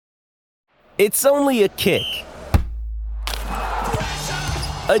It's only a kick,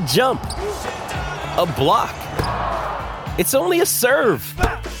 a jump, a block. It's only a serve.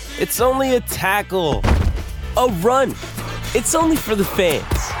 It's only a tackle, a run. It's only for the fans.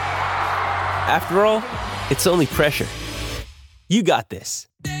 After all, it's only pressure. You got this.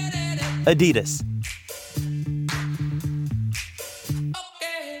 Adidas.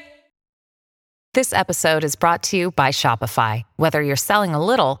 This episode is brought to you by Shopify. Whether you're selling a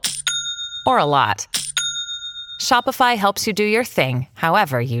little or a lot, Shopify helps you do your thing,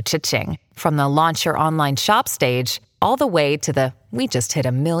 however you cha-ching. From the launch your online shop stage, all the way to the we just hit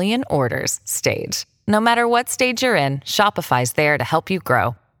 1 million orders stage. No matter what stage you're in, Shopify's there to help you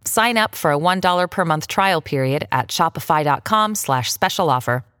grow. Sign up for a $1 per month trial period at shopify.com/special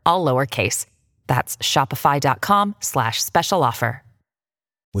offer, all lowercase. That's shopify.com/special offer.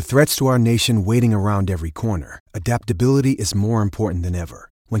 With threats to our nation waiting around every corner, adaptability is more important than ever.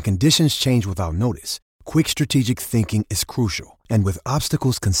 When conditions change without notice, quick strategic thinking is crucial. And with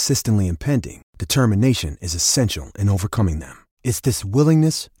obstacles consistently impending, determination is essential in overcoming them. It's this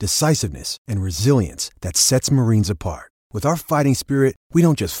willingness, decisiveness, and resilience that sets Marines apart. With our fighting spirit, we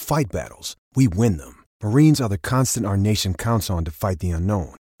don't just fight battles, we win them. Marines are the constant our nation counts on to fight the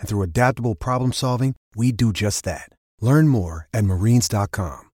unknown. And through adaptable problem solving, we do just that. Learn more at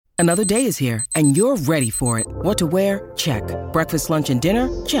marines.com. Another day is here, and you're ready for it. What to wear? Check. Breakfast, lunch, and dinner?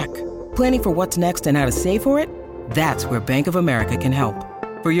 Check. Planning for what's next and how to save for it? That's where Bank of America can help.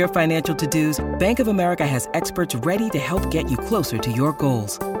 For your financial to-dos, Bank of America has experts ready to help get you closer to your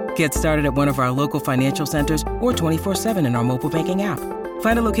goals. Get started at one of our local financial centers or 24/7 in our mobile banking app.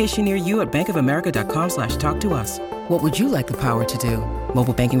 Find a location near you at bankofamerica.com/talktous. What would you like the power to do?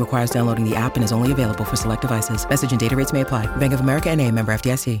 Mobile banking requires downloading the app and is only available for select devices. Message and data rates may apply. Bank of America N.A., member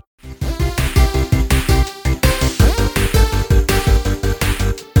FDIC.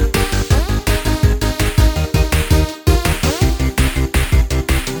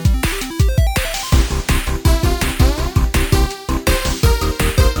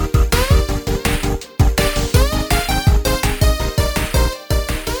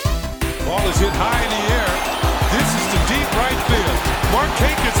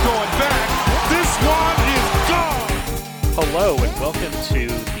 Hello and welcome to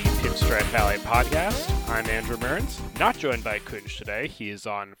the Pinstripe Valley podcast. I'm Andrew Mearns, not joined by Kunj today. He is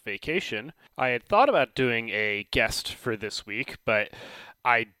on vacation. I had thought about doing a guest for this week, but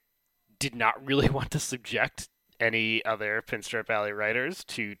I did not really want to subject any other Pinstripe Valley writers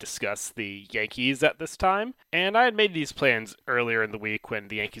to discuss the Yankees at this time. And I had made these plans earlier in the week when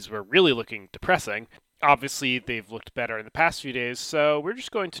the Yankees were really looking depressing. Obviously, they've looked better in the past few days, so we're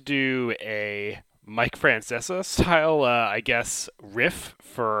just going to do a Mike Francesa style, riff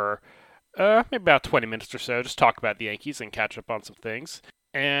for maybe about 20 minutes or so. Just talk about the Yankees and catch up on some things.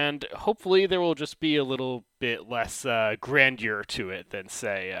 And hopefully there will just be a little bit less grandeur to it than,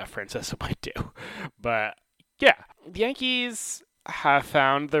 say, Francesa might do. But, yeah, the Yankees have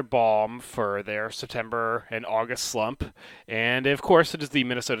found their balm for their September and August slump, and of course it is the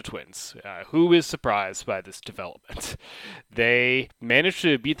Minnesota Twins. Who is surprised by this development? They managed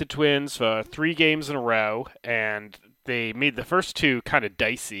to beat the Twins for 3 games in a row, and they made the first 2 kind of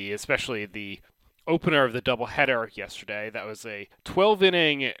dicey, especially the opener of the doubleheader yesterday. That was a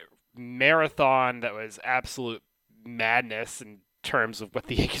 12-inning marathon that was absolute madness in terms of what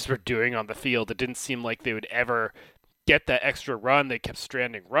the Yankees were doing on the field. It didn't seem like they would ever get that extra run. They kept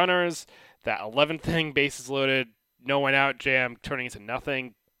stranding runners. That 11th inning, bases loaded, no one out jam turning into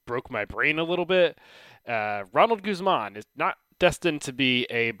nothing broke my brain a little bit. Ronald Guzman is not destined to be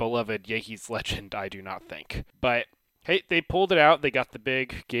a beloved Yankees legend, I do not think. But hey, they pulled it out. They got the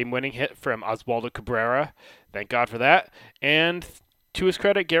big game-winning hit from Oswaldo Cabrera. Thank God for that. And to his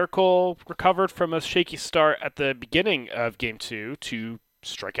credit, Gerrit Cole recovered from a shaky start at the beginning of Game 2 to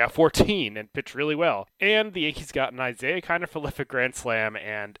strike out 14 and pitch really well. And the Yankees got an Isaiah Kiner-Falefa grand slam,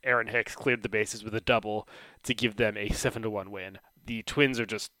 and Aaron Hicks cleared the bases with a double to give them a 7-1 win. The Twins are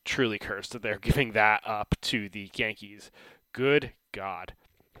just truly cursed that they're giving that up to the Yankees. Good God.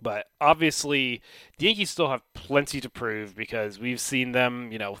 But obviously, the Yankees still have plenty to prove because we've seen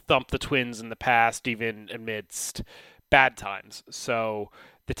them, thump the Twins in the past, even amidst bad times. So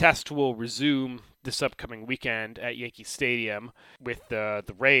the test will resume this upcoming weekend at Yankee Stadium with the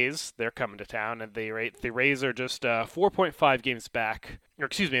Rays. They're coming to town, and the Rays are just 4.5 games back. Or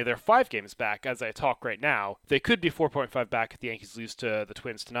excuse me, they're 5 games back as I talk right now. They could be 4.5 back if the Yankees lose to the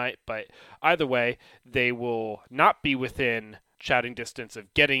Twins tonight, but either way, they will not be within shouting distance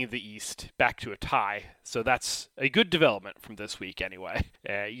of getting the East back to a tie. So that's a good development from this week anyway.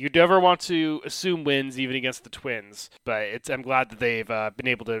 You never want to assume wins even against the Twins, but I'm glad that they've been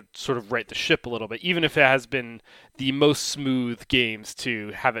able to sort of right the ship a little bit, even if it has been the most smooth games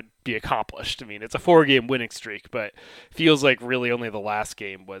to have it be accomplished. I mean, it's a 4-game winning streak, but feels like really only the last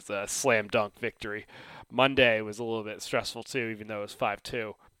game was a slam dunk victory. Monday was a little bit stressful too, even though it was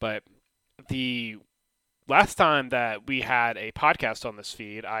 5-2. But the last time that we had a podcast on this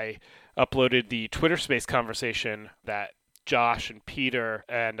feed, I uploaded the Twitter Space conversation that Josh and Peter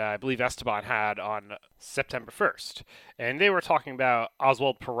and I believe Esteban had on September 1st. And they were talking about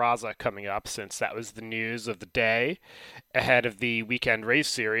Oswald Peraza coming up, since that was the news of the day ahead of the weekend Rays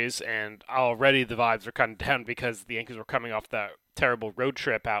series. And already the vibes were kind of down because the Yankees were coming off that terrible road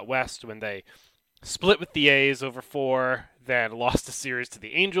trip out west when they split with the A's over 4, then lost the series to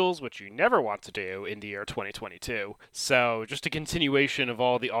the Angels, which you never want to do in the year 2022. So just a continuation of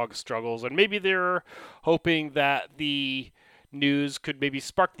all the August struggles, and maybe they're hoping that the news could maybe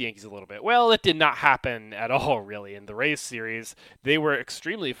spark the Yankees a little bit. Well, it did not happen at all, really. In the Rays series, they were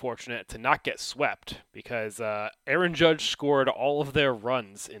extremely fortunate to not get swept because Aaron Judge scored all of their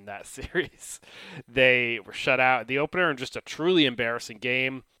runs in that series. They were shut out in the opener in just a truly embarrassing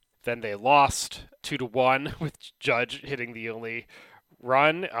game. Then they lost 2-1 with Judge hitting the only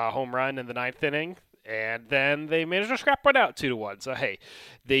home run in the 9th inning. And then they managed to scrap one out 2-1. So, hey,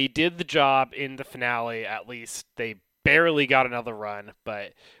 they did the job in the finale, at least. They barely got another run,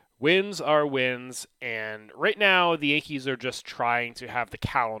 but wins are wins. And right now, the Yankees are just trying to have the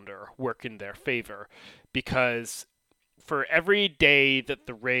calendar work in their favor, because for every day that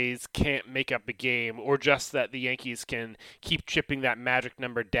the Rays can't make up a game, or just that the Yankees can keep chipping that magic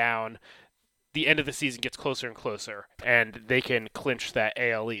number down, the end of the season gets closer and closer, and they can clinch that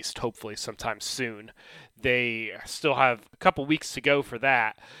AL East, hopefully sometime soon. They still have a couple weeks to go for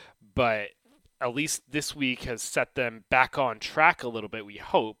that, but at least this week has set them back on track a little bit, we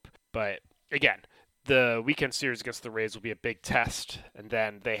hope. But again, the weekend series against the Rays will be a big test, and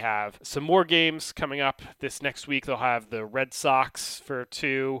then they have some more games coming up this next week. They'll have the Red Sox for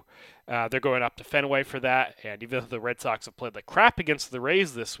 2. They're going up to Fenway for that, and even though the Red Sox have played like crap against the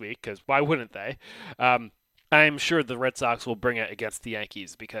Rays this week, because why wouldn't they? I'm sure the Red Sox will bring it against the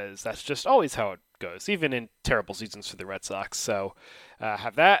Yankees, because that's just always how it goes, even in terrible seasons for the Red Sox. So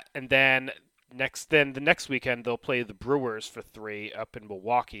have that, and then the next weekend they'll play the Brewers for 3 up in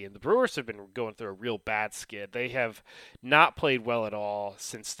Milwaukee, and the Brewers have been going through a real bad skid. They have not played well at all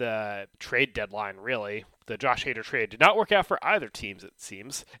since the trade deadline, really. The Josh Hader trade did not work out for either teams, it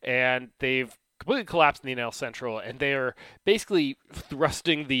seems, and they've completely collapsed in the NL Central, and they are basically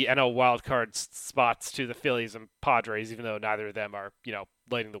thrusting the NL wildcard spots to the Phillies and Padres, even though neither of them are,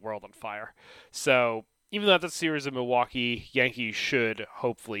 lighting the world on fire. So even though that's a series in Milwaukee, Yankees should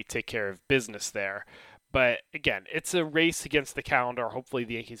hopefully take care of business there. But again, it's a race against the calendar. Hopefully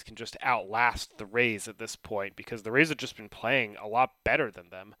the Yankees can just outlast the Rays at this point, because the Rays have just been playing a lot better than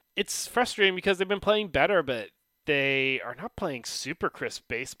them. It's frustrating because they've been playing better, but they are not playing super crisp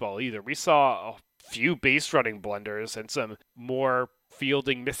baseball either. We saw a few base running blunders and some more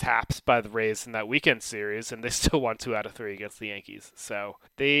fielding mishaps by the Rays in that weekend series, and they still won 2 out of 3 against the Yankees. So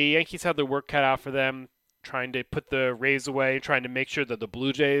the Yankees have their work cut out for them, trying to put the Rays away, trying to make sure that the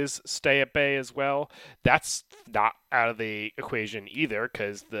Blue Jays stay at bay as well. That's not out of the equation either,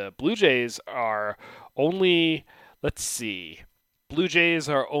 because the Blue Jays are only, Blue Jays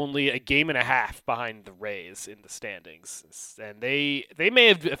are only a game and a half behind the Rays in the standings. And they may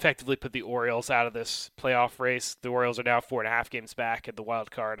have effectively put the Orioles out of this playoff race. The Orioles are now 4.5 games back at the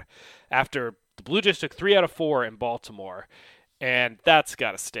wild card after the Blue Jays took 3 out of 4 in Baltimore. And that's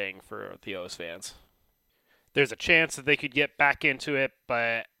got to sting for the O's fans. There's a chance that they could get back into it,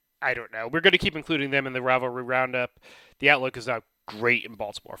 but I don't know. We're going to keep including them in the rivalry roundup. The outlook is not great in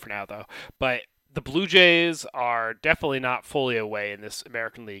Baltimore for now, though. But the Blue Jays are definitely not fully away in this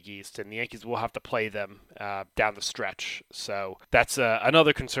American League East, and the Yankees will have to play them down the stretch. So that's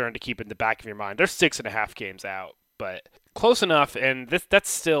another concern to keep in the back of your mind. They're 6.5 games out, but close enough, and that's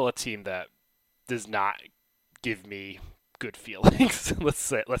still a team that does not give me good feelings. Let's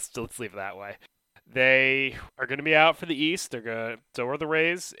leave it that way. They are going to be out for the East. So are the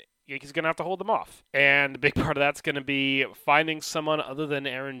Rays. Yankees are going to have to hold them off. And the big part of that's going to be finding someone other than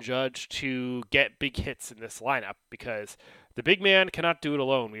Aaron Judge to get big hits in this lineup, because the big man cannot do it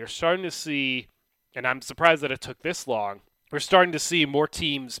alone. We are starting to see, and I'm surprised that it took this long, we're starting to see more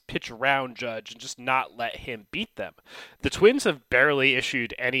teams pitch around Judge and just not let him beat them. The Twins have barely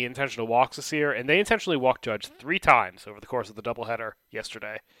issued any intentional walks this year, and they intentionally walked Judge 3 times over the course of the doubleheader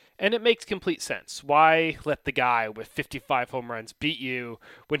yesterday. And it makes complete sense. Why let the guy with 55 home runs beat you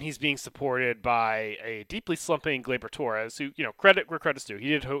when he's being supported by a deeply slumping Gleyber Torres, who, credit where credit's due.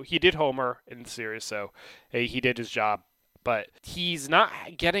 He did homer in the series, so hey, he did his job. But he's not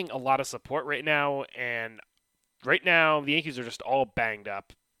getting a lot of support right now, and right now the Yankees are just all banged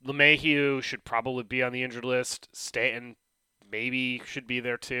up. LeMahieu should probably be on the injured list. Stanton maybe should be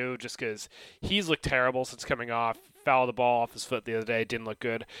there too, just because he's looked terrible since coming off. Fouled the ball off his foot the other day. Didn't look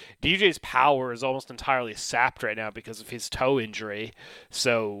good. DJ's power is almost entirely sapped right now because of his toe injury.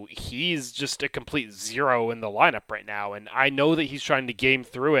 So he's just a complete zero in the lineup right now. And I know that he's trying to game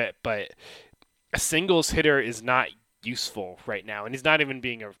through it, but a singles hitter is not useful right now. And he's not even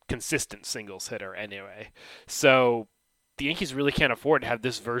being a consistent singles hitter anyway. So the Yankees really can't afford to have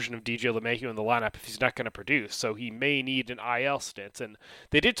this version of DJ LeMahieu in the lineup if he's not going to produce, so he may need an IL stint. And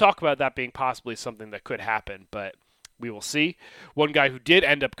they did talk about that being possibly something that could happen, but we will see. One guy who did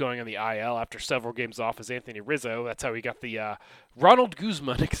end up going on the IL after several games off is Anthony Rizzo. That's how he got the Ronald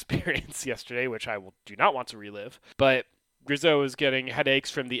Guzman experience yesterday, which I do not want to relive. But Rizzo is getting headaches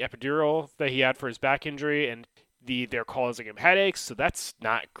from the epidural that he had for his back injury, and they're causing him headaches, so that's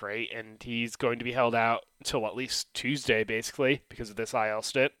not great, and he's going to be held out until at least Tuesday, basically, because of this IL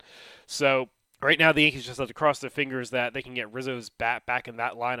stint. So right now, the Yankees just have to cross their fingers that they can get Rizzo's bat back in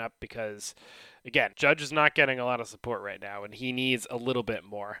that lineup because, again, Judge is not getting a lot of support right now, and he needs a little bit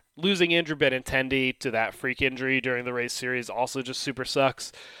more. Losing Andrew Benintendi to that freak injury during the Rays series also just super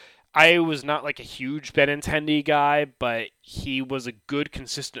sucks. I was not like a huge Benintendi guy, but he was a good,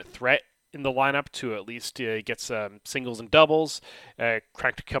 consistent threat in the lineup to at least get some singles and doubles,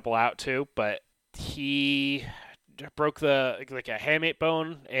 cracked a couple out too, but he broke a hamate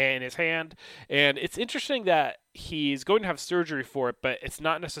bone in his hand, and it's interesting that he's going to have surgery for it, but it's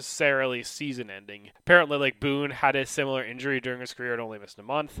not necessarily season ending. Apparently, Boone had a similar injury during his career and only missed a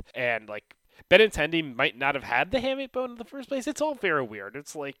month, and Benintendi might not have had the hamate bone in the first place. It's all very weird.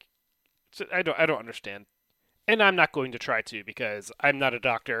 I don't understand. And I'm not going to try to because I'm not a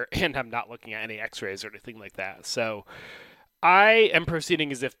doctor and I'm not looking at any x-rays or anything like that. So I am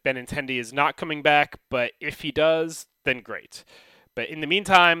proceeding as if Benintendi is not coming back, but if he does, then great. But in the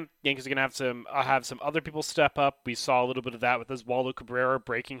meantime, Yankees are going to have some other people step up. We saw a little bit of that with Oswaldo Cabrera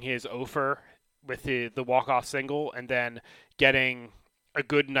breaking his offer with the walk-off single and then getting a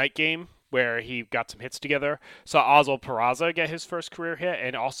good night game where he got some hits together. Saw Oswald Peraza get his first career hit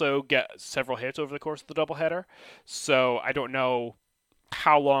and also get several hits over the course of the doubleheader. So I don't know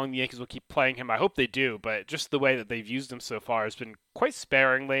how long the Yankees will keep playing him. I hope they do, but just the way that they've used him so far has been quite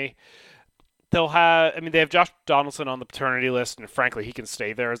sparingly. They have Josh Donaldson on the paternity list, and frankly, he can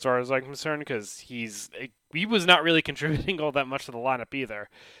stay there as far as I'm concerned because he was not really contributing all that much to the lineup either.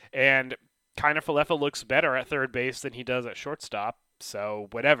 And Kiner Falefa looks better at third base than he does at shortstop. So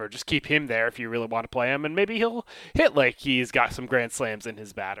whatever, just keep him there if you really want to play him, and maybe he'll hit like he's got some grand slams in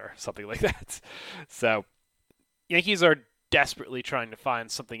his bat or something like that. So Yankees are desperately trying to find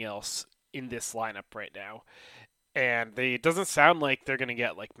something else in this lineup right now. And it doesn't sound like they're going to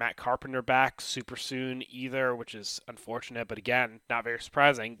get Matt Carpenter back super soon either, which is unfortunate. But again, not very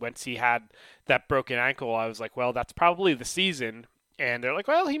surprising. Once he had that broken ankle, I was like, well, that's probably the season. And they're like,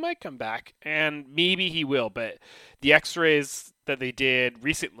 well, he might come back. And maybe he will. But the x-rays that they did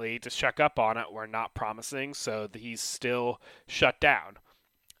recently to check up on it were not promising. So he's still shut down.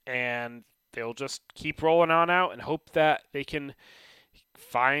 And they'll just keep rolling on out and hope that they can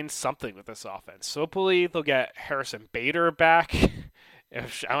find something with this offense. So hopefully they'll get Harrison Bader back. When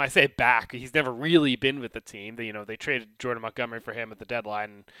I say back, he's never really been with the team. They traded Jordan Montgomery for him at the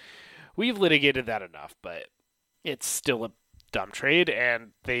deadline. We've litigated that enough, but it's still a dumb trade,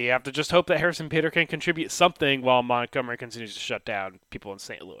 and they have to just hope that Harrison Bader can contribute something while Montgomery continues to shut down people in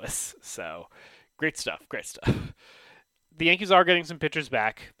St. Louis. So, great stuff. The Yankees are getting some pitchers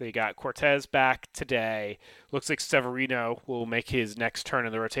back. They got Cortez back today. Looks like Severino will make his next turn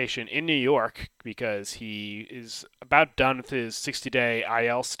in the rotation in New York because he is about done with his 60-day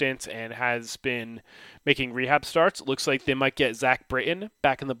IL stint and has been making rehab starts. It looks like they might get Zach Britton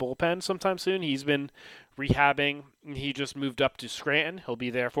back in the bullpen sometime soon. He's been rehabbing. He just moved up to Scranton. He'll be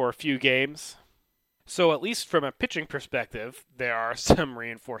there for a few games. So at least from a pitching perspective, there are some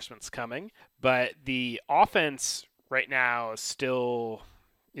reinforcements coming. But the offense right now still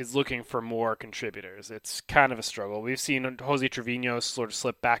is looking for more contributors. It's kind of a struggle. We've seen Jose Trevino sort of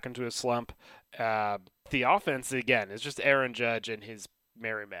slip back into a slump. The offense, again, is just Aaron Judge and his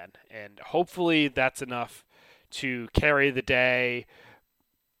merry men. And hopefully that's enough to carry the day,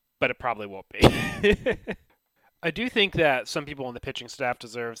 but it probably won't be. I do think that some people on the pitching staff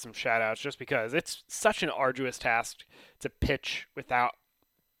deserve some shout-outs just because it's such an arduous task to pitch without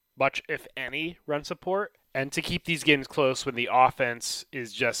much, if any, run support, and to keep these games close when the offense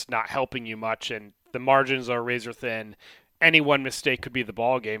is just not helping you much and the margins are razor thin. Any one mistake could be the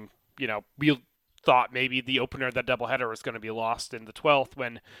ball game. We thought maybe the opener of that doubleheader was going to be lost in the 12th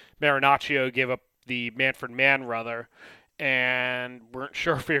when Marinaccio gave up the Manfred Man runner, and weren't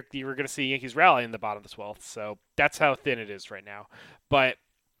sure if you were going to see Yankees rally in the bottom of the 12th. So that's how thin it is right now. But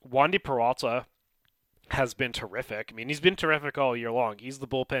Wandy Peralta has been terrific. I mean, he's been terrific all year long. He's the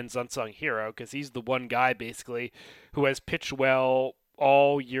bullpen's unsung hero because he's the one guy basically who has pitched well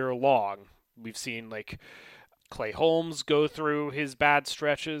all year long. We've seen like Clay Holmes go through his bad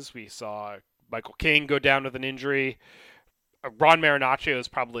stretches. We saw Michael King go down with an injury. Ron Marinaccio is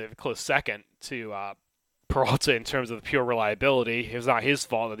probably a close second to Peralta in terms of the pure reliability. It was not his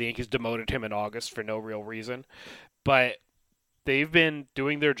fault that the Yankees demoted him in August for no real reason. But they've been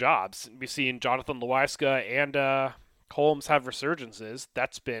doing their jobs. We've seen Jonathan Loaiska and Holmes have resurgences.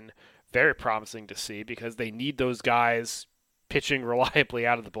 That's been very promising to see because they need those guys pitching reliably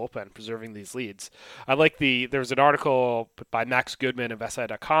out of the bullpen, preserving these leads. I like there was an article by Max Goodman of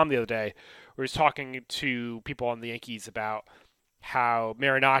SI.com the other day where he's talking to people on the Yankees about how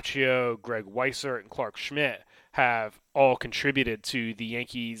Marinaccio, Greg Weissert, and Clark Schmidt have all contributed to the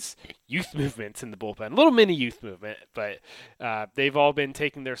Yankees' youth movement in the bullpen. A little mini youth movement, but they've all been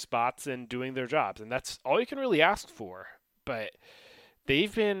taking their spots and doing their jobs, and that's all you can really ask for. But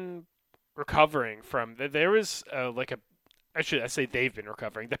they've been recovering from... There was I say they've been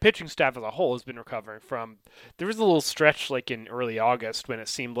recovering. The pitching staff as a whole has been recovering from... There was a little stretch like in early August when it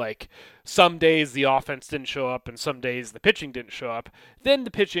seemed like some days the offense didn't show up and some days the pitching didn't show up. Then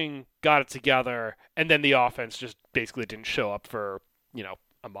the pitching got it together and then the offense just basically didn't show up for,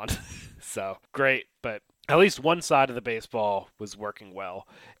 a month. So, great. But at least one side of the baseball was working well.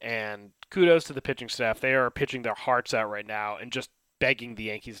 And kudos to the pitching staff. They are pitching their hearts out right now and just begging the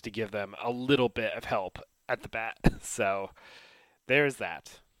Yankees to give them a little bit of help at the bat. So there's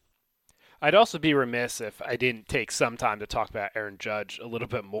that. I'd also be remiss if I didn't take some time to talk about Aaron Judge a little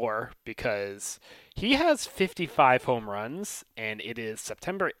bit more because he has 55 home runs and it is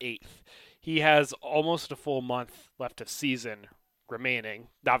September 8th. He has almost a full month left of season remaining.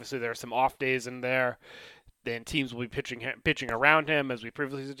 Obviously there are some off days in there. Then teams will be pitching around him as we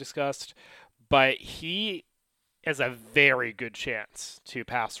previously discussed. But he has a very good chance to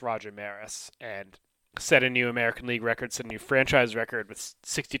pass Roger Maris and set a new American League record, set a new franchise record with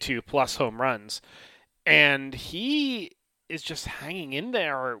 62 plus home runs. And he is just hanging in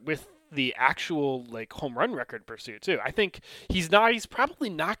there with the actual home run record pursuit too. I think he's probably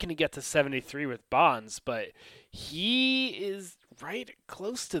not going to get to 73 with Bonds, but he is right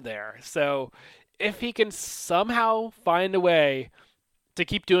close to there. So if he can somehow find a way to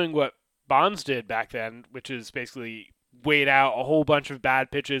keep doing what Bonds did back then, which is basically wait out a whole bunch of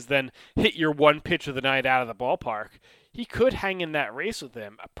bad pitches, then hit your one pitch of the night out of the ballpark, he could hang in that race with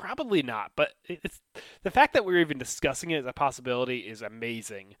him. Probably not, but it's the fact that we're even discussing it as a possibility is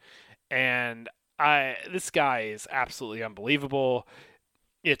amazing. And this guy is absolutely unbelievable.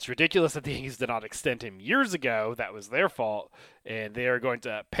 It's ridiculous that the Yankees did not extend him years ago. That was their fault. And they are going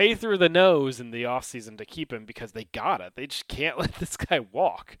to pay through the nose in the offseason to keep him because they got it. They just can't let this guy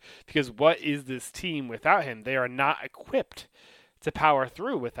walk. Because what is this team without him? They are not equipped to power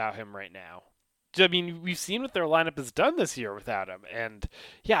through without him right now. I mean, we've seen what their lineup has done this year without him. And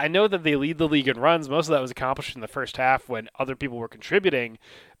yeah, I know that they lead the league in runs. Most of that was accomplished in the first half when other people were contributing.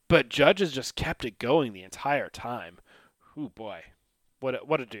 But Judge has just kept it going the entire time. Ooh, boy.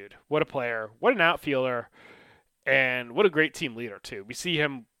 What a dude. What a player. What an outfielder. And what a great team leader, too. We see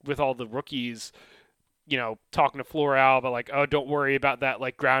him with all the rookies, talking to Floral about oh, don't worry about that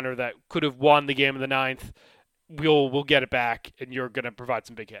grounder that could have won the game in the ninth. We'll get it back, and you're going to provide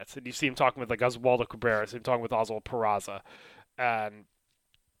some big hits. And you see him talking with Oswaldo Cabrera, see him talking with Oswald Peraza. And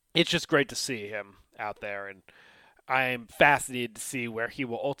it's just great to see him out there. And I'm fascinated to see where he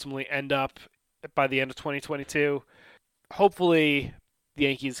will ultimately end up by the end of 2022. Hopefully the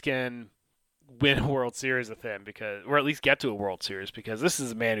Yankees can win a World Series with him, or at least get to a World Series, because this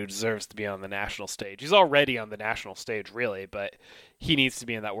is a man who deserves to be on the national stage. He's already on the national stage, really, but he needs to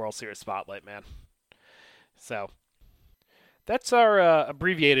be in that World Series spotlight, man. So that's our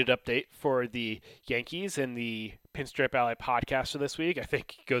abbreviated update for the Yankees and the Pinstripe Alley podcast for this week. I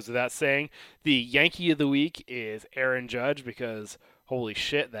think it goes without saying the Yankee of the week is Aaron Judge, because holy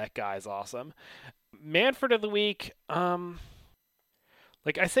shit, that guy's awesome. Manfred of the week,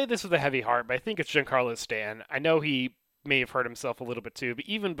 Like, I say this with a heavy heart, but I think it's Giancarlo Stanton. I know he may have hurt himself a little bit too, but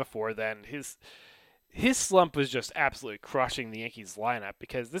even before then, his slump was just absolutely crushing the Yankees lineup,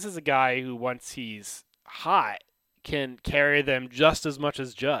 because this is a guy who, once he's hot, can carry them just as much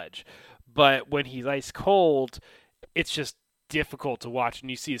as Judge. But when he's ice cold, it's just difficult to watch, and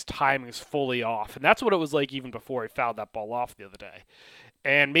you see his timing is fully off. And that's what it was like even before he fouled that ball off the other day.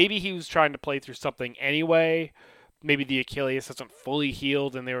 And maybe he was trying to play through something anyway. Maybe the Achilles hasn't fully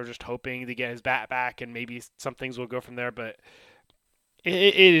healed, and they were just hoping to get his bat back, and maybe some things will go from there. But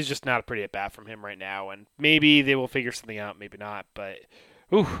it is just not a pretty at bat from him right now, and maybe they will figure something out, maybe not. But,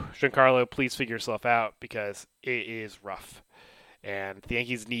 Giancarlo, please figure yourself out, because it is rough. And the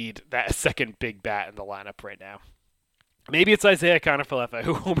Yankees need that second big bat in the lineup right now. Maybe it's Isaiah Kiner-Falefa,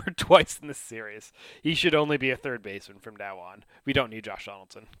 who homered twice in this series. He should only be a third baseman from now on. We don't need Josh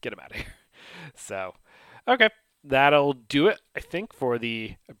Donaldson. Get him out of here. So, okay. That'll do it, I think, for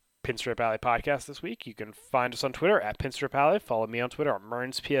the Pinstripe Alley podcast this week. You can find us on Twitter at Pinstripe Alley. Follow me on Twitter at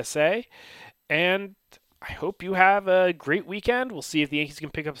MernsPSA. And I hope you have a great weekend. We'll see if the Yankees can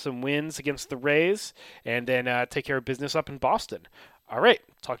pick up some wins against the Rays, and then take care of business up in Boston. All right.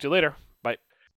 Talk to you later.